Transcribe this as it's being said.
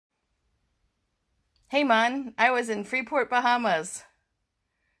Hey man, I was in Freeport, Bahamas,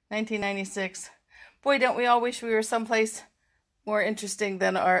 1996. Boy, don't we all wish we were someplace more interesting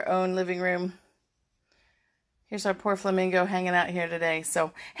than our own living room. Here's our poor flamingo hanging out here today.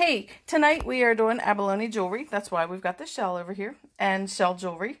 So, hey, tonight we are doing abalone jewelry. That's why we've got the shell over here and shell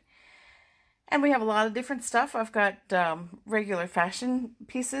jewelry. And we have a lot of different stuff. I've got regular fashion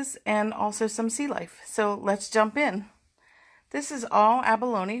pieces and also some sea life. So let's jump in. This is all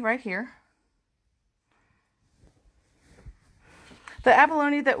abalone right here. The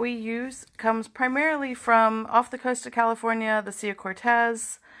abalone that we use comes primarily from off the coast of California, the Sea of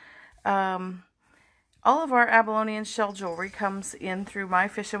Cortez. All of our abalone and shell jewelry comes in through my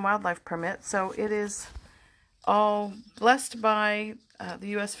Fish and Wildlife permit, so it is all blessed by the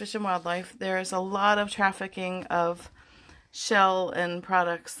U.S. Fish and Wildlife. There is a lot of trafficking of shell and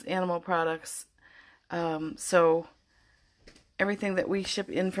products, animal products, so everything that we ship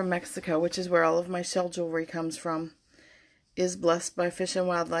in from Mexico, which is where all of my shell jewelry comes from, is blessed by Fish and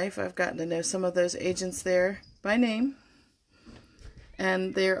Wildlife. I've gotten to know some of those agents there by name,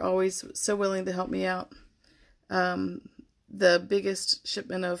 and they're always so willing to help me out. The biggest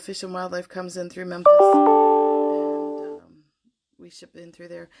shipment of Fish and Wildlife comes in through Memphis, and we ship in through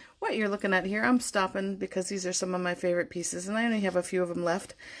there. What you're looking at here, I'm stopping because these are some of my favorite pieces, and I only have a few of them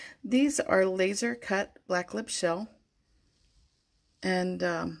left. These are laser cut black lip shell, and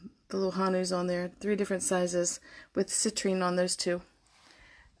the little Hanus on there, 3 different sizes with citrine on those 2.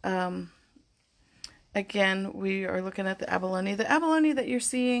 Again, we are looking at the abalone. The abalone that you're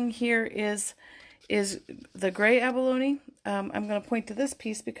seeing here is the gray abalone. I'm going to point to this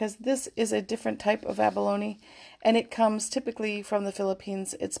piece because this is a different type of abalone, and it comes typically from the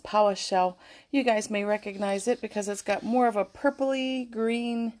Philippines. It's pawa shell. You guys may recognize it because it's got more of a purpley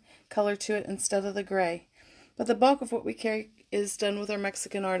green color to it instead of the gray. But the bulk of what we carry is done with our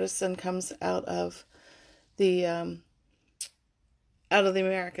Mexican artists and comes out of the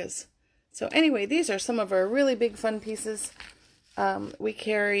Americas. So anyway, these are some of our really big fun pieces. We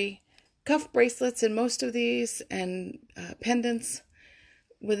carry cuff bracelets in most of these and pendants.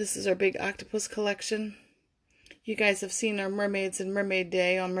 This is our big octopus collection. You guys have seen our mermaids and Mermaid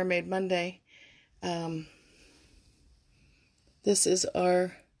Day on Mermaid Monday. This is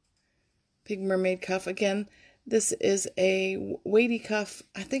our big mermaid cuff. Again, this is a weighty cuff.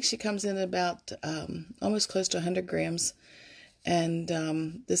 I think she comes in about almost close to 100 grams. And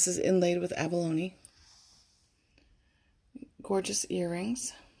this is inlaid with abalone. Gorgeous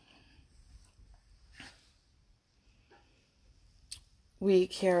earrings. We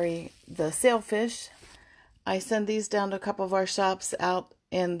carry the sailfish. I send these down to a couple of our shops out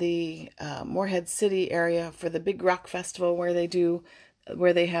in the Morehead City area for the big rock festival where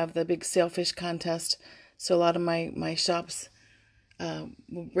they have the big sailfish contest. So a lot of my shops will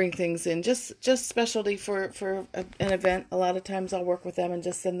bring things in just specialty for an event. A lot of times I'll work with them and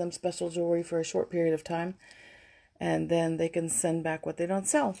just send them special jewelry for a short period of time, and then they can send back what they don't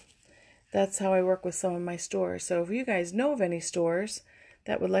sell. That's how I work with some of my stores. So if you guys know of any stores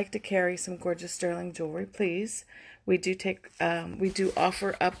that would like to carry some gorgeous sterling jewelry, please. We do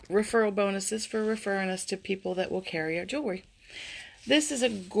offer up referral bonuses for referring us to people that will carry our jewelry. This is a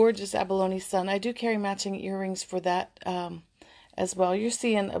gorgeous abalone sun. I do carry matching earrings for that as well. You're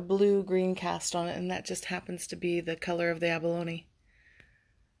seeing a blue-green cast on it, and that just happens to be the color of the abalone.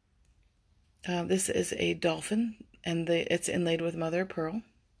 This is a dolphin, and it's inlaid with mother of pearl.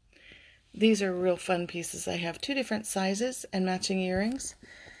 These are real fun pieces. I have 2 different sizes and matching earrings.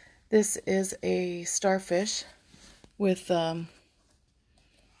 This is a starfish with set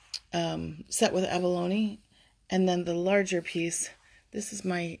with abalone, and then the larger piece. This is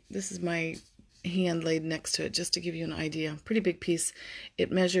my hand laid next to it, just to give you an idea. Pretty big piece.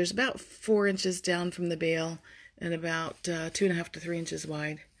 It measures about 4 inches down from the bail and about 2.5 to 3 inches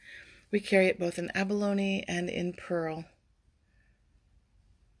wide. We carry it both in abalone and in pearl.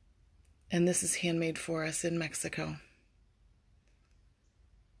 And this is handmade for us in Mexico.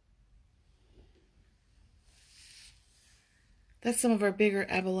 That's some of our bigger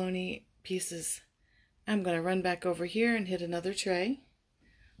abalone pieces. I'm going to run back over here and hit another tray.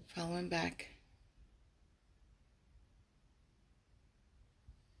 Following back.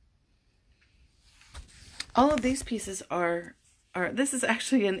 All of these pieces this is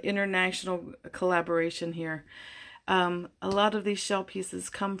actually an international collaboration here. A lot of these shell pieces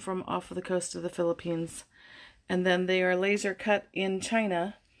come from off of the coast of the Philippines, and then they are laser cut in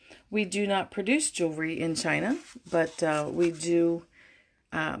China. We do not produce jewelry in China, but we do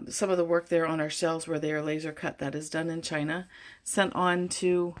some of the work there on our shells where they are laser cut. That is done in China, sent on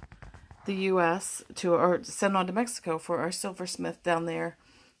to the U.S. or sent on to Mexico for our silversmith down there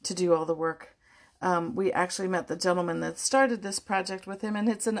to do all the work. We actually met the gentleman that started this project with him, and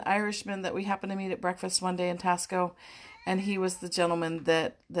it's an Irishman that we happened to meet at breakfast one day in Tasco, and he was the gentleman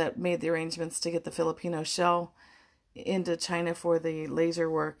that made the arrangements to get the Filipino shell into China for the laser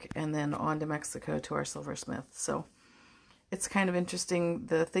work, and then on to Mexico to our silversmith. So it's kind of interesting,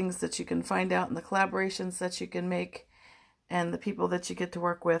 the things that you can find out and the collaborations that you can make and the people that you get to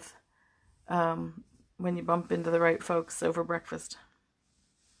work with when you bump into the right folks over breakfast.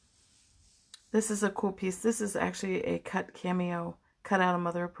 This is a cool piece. This is actually a cut cameo, cut out of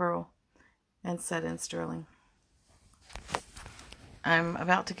mother of pearl and set in sterling. I'm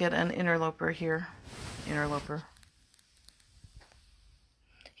about to get an interloper here. Interloper.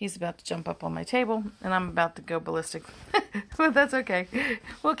 He's about to jump up on my table, and I'm about to go ballistic. But that's okay.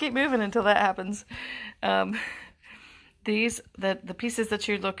 We'll keep moving until that happens. The pieces that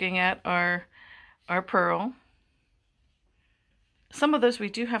you're looking at are pearl. Some of those we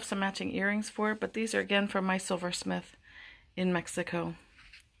do have some matching earrings for, but these are again from my silversmith in Mexico.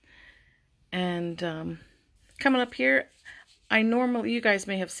 And coming up here, you guys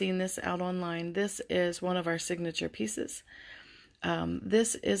may have seen this out online. This is one of our signature pieces.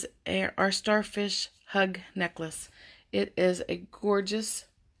 This is our starfish hug necklace. It is a gorgeous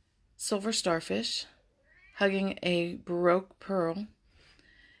silver starfish hugging a Baroque pearl.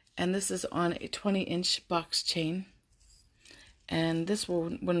 And this is on a 20-inch box chain. And this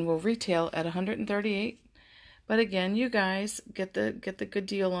one will retail at $138. But again, you guys get the good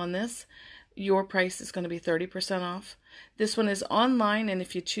deal on this. Your price is going to be 30% off. This one is online, and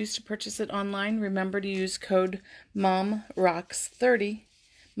if you choose to purchase it online, remember to use code MOMROCKS30,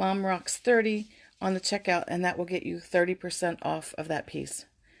 MOMROCKS30 on the checkout, and that will get you 30% off of that piece.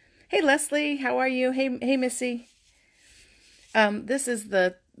 Hey Leslie, how are you? Hey Missy. This is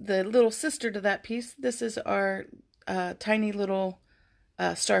the little sister to that piece. This is our tiny little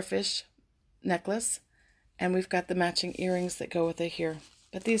starfish necklace, and we've got the matching earrings that go with it here.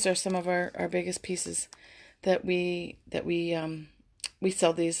 But these are some of our biggest pieces that we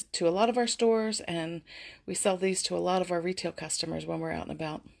sell these to a lot of our stores, and we sell these to a lot of our retail customers when we're out and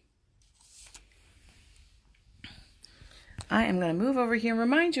about. I am going to move over here and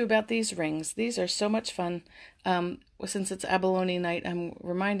remind you about these rings. These are so much fun. Since it's Abalone night, I'm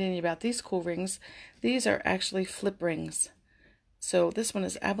reminding you about these cool rings. These are actually flip rings. So this one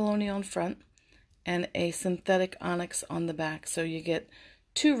is abalone on front and a synthetic onyx on the back. So you get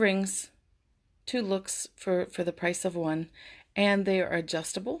 2 rings, 2 looks for the price of one. And they are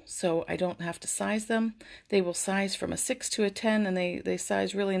adjustable, so I don't have to size them. They will size from a 6 to a 10, and they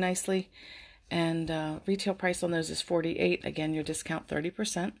size really nicely. And retail price on those is $48. Again, your discount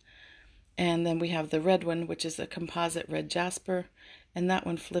 30%. And then we have the red one, which is a composite red jasper, and that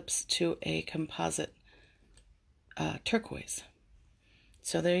one flips to a composite turquoise.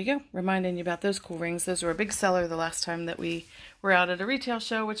 So there you go, reminding you about those cool rings. Those were a big seller the last time that we were out at a retail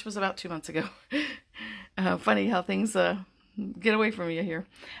show, which was about 2 months ago. Funny how things get away from you here.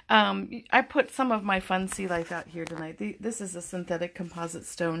 I put some of my fun sea life out here tonight. This is a synthetic composite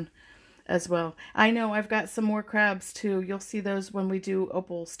stone as well. I know I've got some more crabs too. You'll see those when we do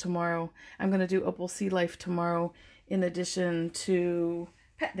opals tomorrow. I'm going to do opal sea life tomorrow in addition to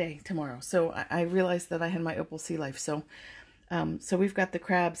pet day tomorrow. So I realized that I had my opal sea life. So we've got the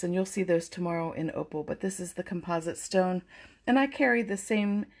crabs, and you'll see those tomorrow in opal. But this is the composite stone, and I carry the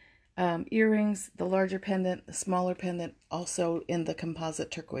same earrings, the larger pendant, the smaller pendant, also in the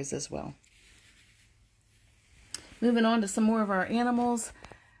composite turquoise as well. Moving on to some more of our animals.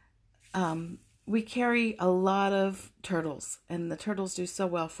 We carry a lot of turtles, and the turtles do so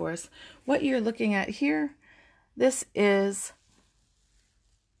well for us. What you're looking at here, this is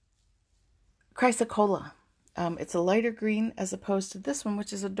chrysocolla. It's a lighter green as opposed to this one,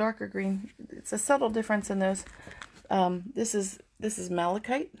 which is a darker green. It's a subtle difference in those. This is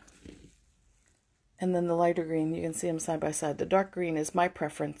malachite, and then the lighter green, you can see them side by side. The dark green is my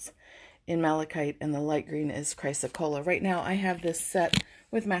preference in malachite, and the light green is chrysocolla. Right now I have this set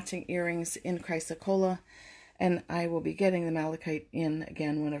with matching earrings in chrysocolla, and I will be getting the malachite in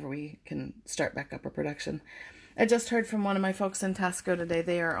again whenever we can start back up our production. I just heard from one of my folks in Tasco today.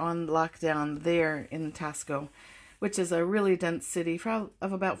 They are on lockdown there in Tasco, which is a really dense city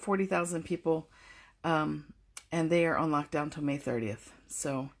of about 40,000 people, and they are on lockdown till May 30th.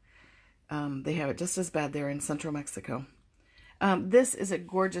 So they have it just as bad there in central Mexico. This is a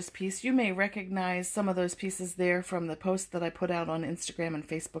gorgeous piece. You may recognize some of those pieces there from the post that I put out on Instagram and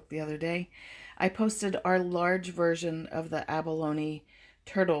Facebook the other day. I posted our large version of the abalone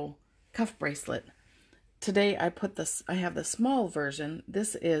turtle cuff bracelet. Today I have the small version.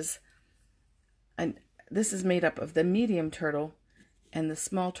 This is made up of the medium turtle and the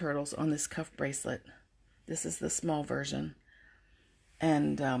small turtles on this cuff bracelet. This is the small version.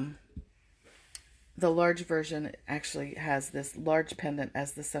 And the large version actually has this large pendant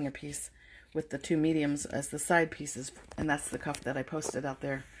as the centerpiece with the two mediums as the side pieces. And that's the cuff that I posted out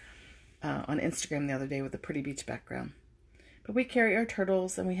there on Instagram the other day with a pretty beach background. But we carry our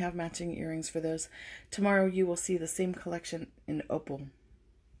turtles and we have matching earrings for those. Tomorrow you will see the same collection in opal.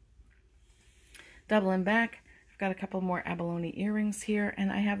 Doubling back, I've got a couple more abalone earrings here,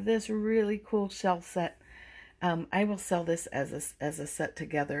 and I have this really cool shell set. I will sell this as a set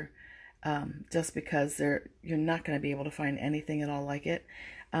together, just because you're not going to be able to find anything at all like it.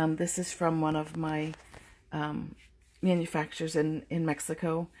 This is from one of my manufacturers in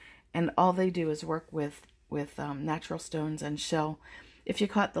Mexico, and all they do is work with natural stones and shell. If you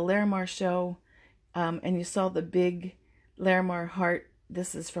caught the Larimar show and you saw the big Larimar heart,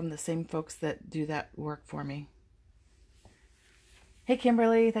 this is from the same folks that do that work for me. Hey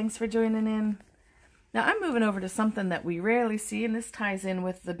Kimberly, thanks for joining in. Now I'm moving over to something that we rarely see, and this ties in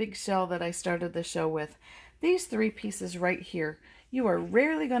with the big shell that I started the show with. These three pieces right here, you are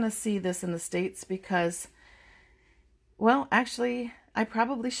rarely going to see this in the States because, well, actually, I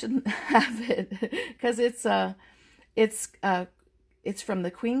probably shouldn't have it because it's from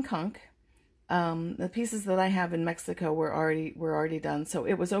the Queen Conch. The pieces that I have in Mexico were already done, so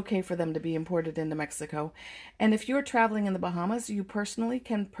it was okay for them to be imported into Mexico. And if you're traveling in the Bahamas, you personally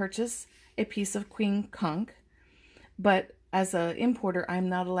can purchase a piece of Queen Conch, but as an importer, I'm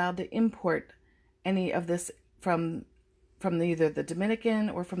not allowed to import any of this from either the Dominican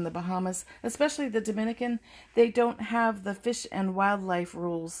or from the Bahamas. Especially the Dominican, they don't have the fish and wildlife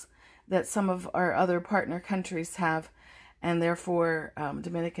rules that some of our other partner countries have. And therefore,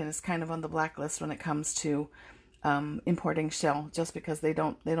 Dominican is kind of on the blacklist when it comes to importing shell, just because they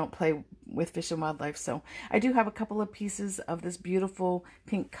don't play with fish and wildlife. So I do have a couple of pieces of this beautiful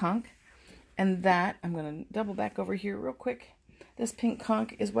pink conch, and that I'm going to double back over here real quick. This pink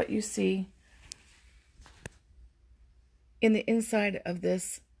conch is what you see in the inside of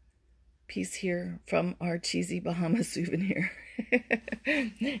this piece here from our cheesy Bahama souvenir.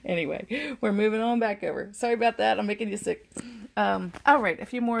 Anyway, we're moving on back over. Sorry about that. I'm making you sick. All right, a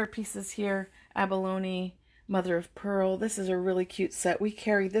few more pieces here. Abalone, mother of pearl. This is a really cute set. We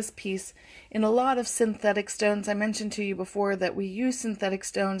carry this piece in a lot of synthetic stones. I mentioned to you before that we use synthetic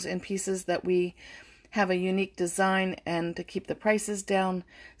stones in pieces that we have a unique design and to keep the prices down.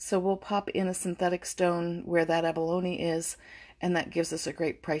 So we'll pop in a synthetic stone where that abalone is, and that gives us a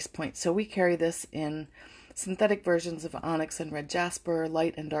great price point. So we carry this in synthetic versions of onyx and red jasper,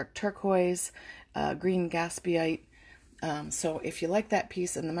 light and dark turquoise, green gaspiite. So if you like that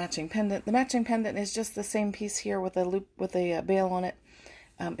piece and the matching pendant is just the same piece here with a loop with a bail on it.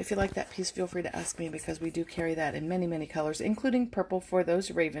 If you like that piece, feel free to ask me, because we do carry that in many, many colors, including purple for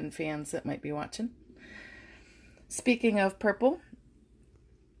those Raven fans that might be watching. Speaking of purple,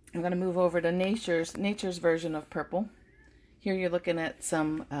 I'm going to move over to Nature's version of purple. Here you're looking at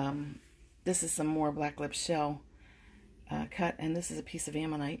some, this is some more black lip shell cut, and this is a piece of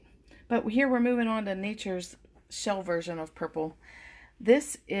ammonite. But here we're moving on to Nature's shell version of purple.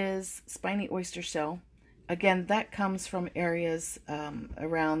 This is spiny oyster shell. Again, that comes from areas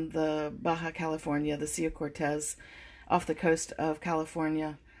around the Baja California, the Sea of Cortez, off the coast of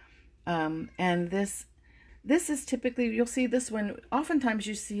California. And this is typically, you'll see this one, oftentimes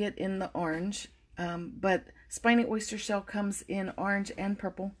you see it in the orange, but spiny oyster shell comes in orange and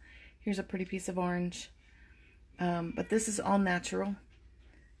purple. Here's a pretty piece of orange. But this is all natural.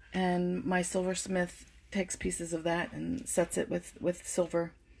 And my silversmith takes pieces of that and sets it with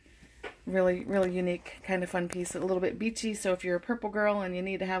silver. Really, really unique, kind of fun piece. A little bit beachy, so if you're a purple girl and you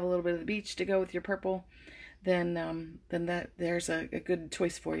need to have a little bit of the beach to go with your purple, then there's a good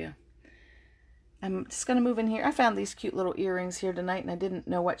choice for you. I'm just going to move in here. I found these cute little earrings here tonight, and I didn't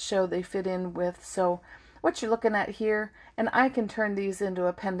know what show they fit in with. So what you're looking at here, and I can turn these into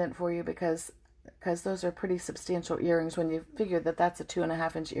a pendant for you because those are pretty substantial earrings when you figure that that's a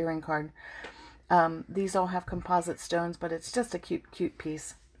 2.5-inch earring card. These all have composite stones, but it's just a cute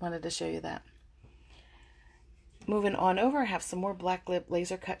piece. Wanted to show you that. Moving on over, I have some more black lip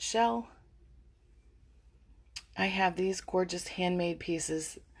laser cut shell. I have these gorgeous handmade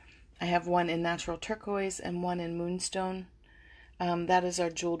pieces. I have one in natural turquoise and one in moonstone. That is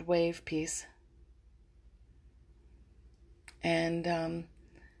our jeweled wave piece. And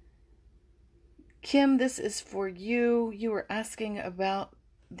Kim, this is for you. You were asking about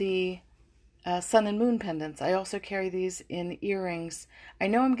the sun and moon pendants. I also carry these in earrings. I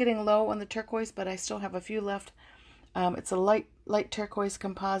know I'm getting low on the turquoise, but I still have a few left. It's a light turquoise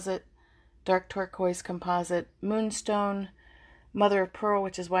composite, dark turquoise composite, moonstone, mother of pearl,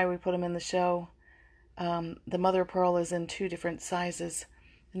 which is why we put them in the show. The mother of pearl is in 2 different sizes.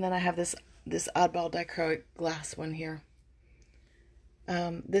 And then I have this oddball dichroic glass one here.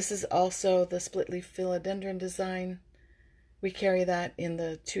 This is also the split leaf philodendron design. We carry that in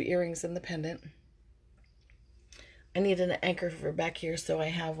the 2 earrings and the pendant. I need an anchor for back here, so I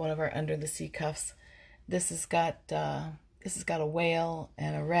have one of our under the sea cuffs. This has got a whale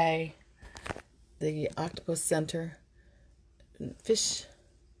and a ray, the octopus center, fish,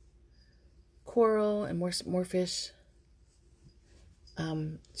 coral, and more fish.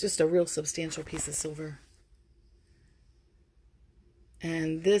 Just a real substantial piece of silver.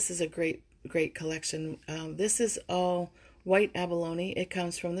 And this is a great collection. This is all white abalone. It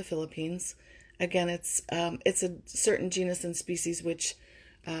comes from the Philippines. Again, it's a certain genus and species which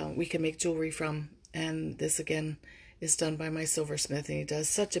we can make jewelry from. And this again is done by my silversmith, and he does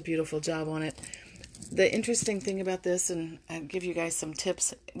such a beautiful job on it. The interesting thing about this, and I'll give you guys some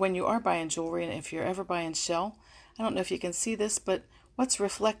tips, when you are buying jewelry, and if you're ever buying shell, I don't know if you can see this, but what's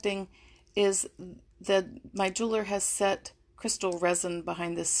reflecting is that my jeweler has set crystal resin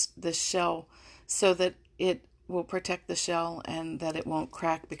behind this shell so that it will protect the shell and that it won't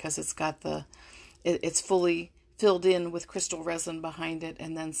crack, because it's fully filled in with crystal resin behind it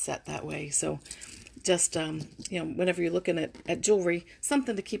and then set that way. So just whenever you're looking at jewelry,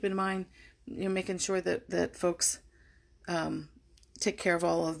 something to keep in mind, making sure that folks take care of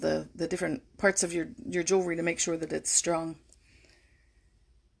all of the different parts of your jewelry to make sure that it's strong.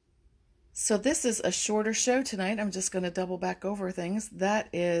 So this is a shorter show tonight. I'm just going to double back over things. That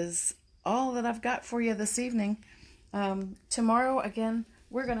is all that I've got for you this evening. Tomorrow, again,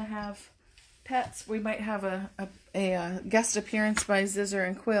 we're going to have pets. We might have a guest appearance by Zizzer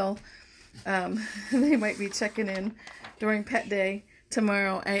and Quill. They might be checking in during Pet Day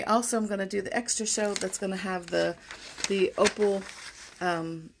tomorrow. I also am going to do the extra show that's going to have the opal.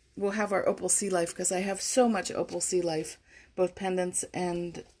 We'll have our opal sea life, because I have so much opal sea life, both pendants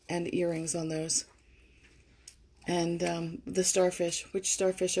and earrings on those. And the starfish. Which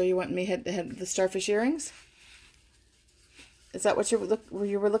starfish are you wanting me to have? The starfish earrings? Is that what you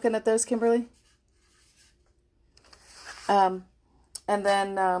were looking at those, Kimberly? And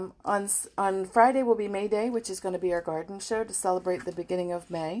then on Friday will be May Day, which is going to be our garden show to celebrate the beginning of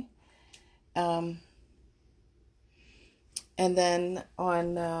May. And then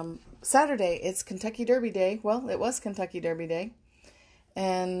on Saturday, it's Kentucky Derby Day. Well, it was Kentucky Derby Day.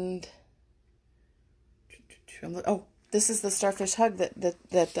 And this is the starfish hug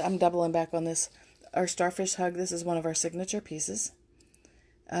that I'm doubling back on this. Our starfish hug, this is one of our signature pieces.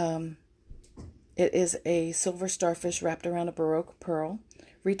 It is a silver starfish wrapped around a Baroque pearl.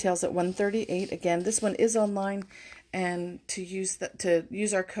 Retails at $138. Again, this one is online, and to use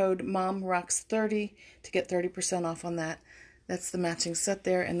our code MOMROCKS30 to get 30% off on that. That's the matching set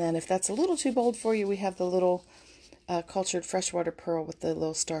there. And then if that's a little too bold for you, we have the little cultured freshwater pearl with the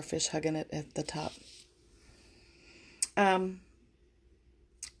little starfish hugging it at the top.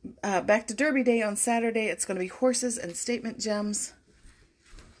 Back to Derby Day on Saturday. It's going to be horses and statement gems.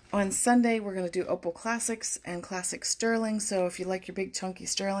 On Sunday, we're going to do Opal Classics and Classic Sterling. So if you like your big chunky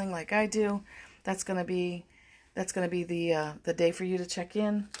sterling like I do, that's going to be the day for you to check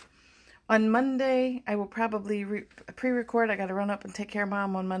in. On Monday, I will probably pre-record. I got to run up and take care of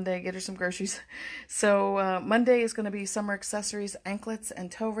Mom on Monday, get her some groceries. So Monday is going to be summer accessories, anklets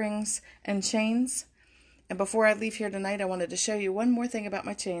and toe rings and chains. And before I leave here tonight, I wanted to show you one more thing about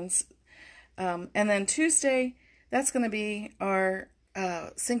my chains. And then Tuesday, that's going to be our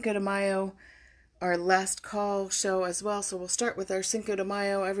Cinco de Mayo, our last call show as well. So we'll start with our Cinco de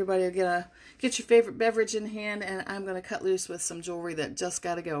Mayo. Everybody will get your favorite beverage in hand, and I'm going to cut loose with some jewelry that just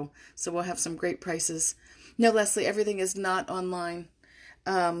got to go. So we'll have some great prices. No, Leslie, everything is not online.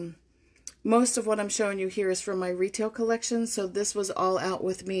 Most of what I'm showing you here is from my retail collection. So this was all out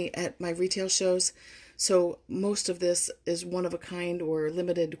with me at my retail shows. So most of this is one of a kind or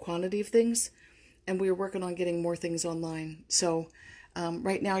limited quantity of things. And we're working on getting more things online. So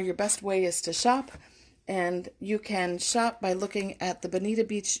right now, your best way is to shop, and you can shop by looking at the Bonita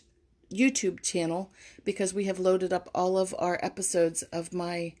Beach YouTube channel, because we have loaded up all of our episodes of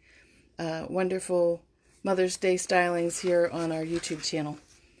my wonderful Mother's Day stylings here on our YouTube channel.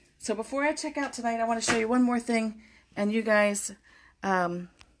 So before I check out tonight, I want to show you one more thing, and you guys,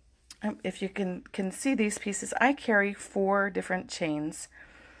 if you can see these pieces, I carry 4 different chains,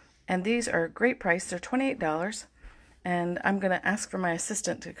 and these are a great price. They're $28. And I'm going to ask for my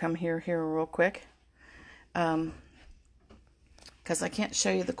assistant to come here real quick, because I can't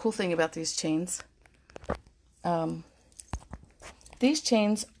show you the cool thing about these chains. These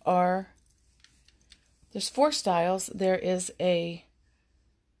chains are There's 4 styles. There is an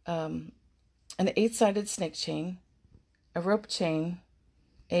 8-sided snake chain, a rope chain,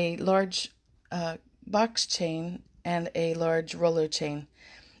 a large box chain, and a large roller chain.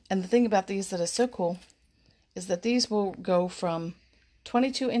 And the thing about these that is so cool is that these will go from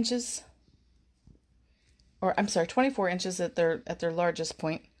 22 inches, or I'm sorry, 24 inches at their largest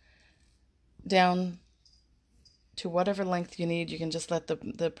point, down to whatever length you need. You can just let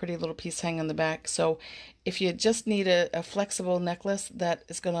the pretty little piece hang on the back. So if you just need a flexible necklace that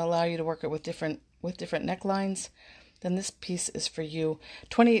is going to allow you to work it with different necklines, then this piece is for you.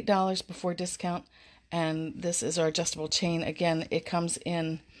 $28 before discount, and this is our adjustable chain. Again, it comes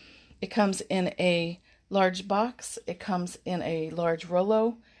in a large box, it comes in a large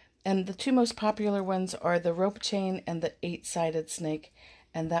Rolo, and the 2 most popular ones are the rope chain and the 8-sided snake,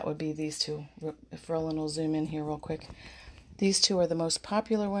 and that would be these 2. If Roland will zoom in here real quick. These 2 are the most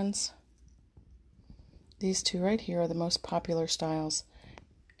popular ones. These 2 right here are the most popular styles,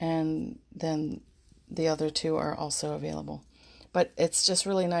 and then the other 2 are also available. But it's just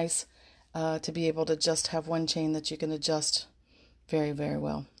really nice to be able to just have one chain that you can adjust very, very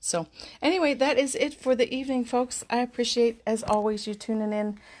well. So anyway, that is it for the evening, folks. I appreciate, as always, you tuning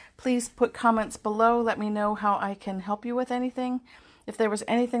in. Please put comments below. Let me know how I can help you with anything. If there was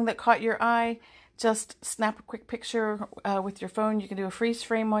anything that caught your eye, just snap a quick picture with your phone. You can do a freeze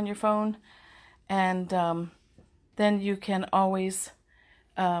frame on your phone, and then you can always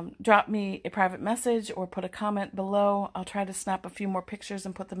drop me a private message or put a comment below. I'll try to snap a few more pictures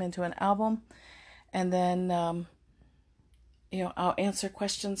and put them into an album, and then I'll answer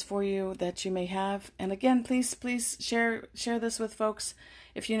questions for you that you may have. And again, please share this with folks.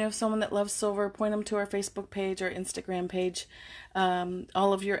 If you know someone that loves silver, point them to our Facebook page or Instagram page.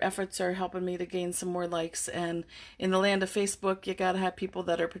 All of your efforts are helping me to gain some more likes. And in the land of Facebook, you got to have people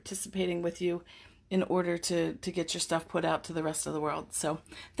that are participating with you in order to get your stuff put out to the rest of the world. So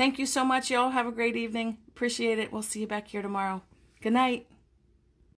thank you so much, y'all. Have a great evening. Appreciate it. We'll see you back here tomorrow. Good night.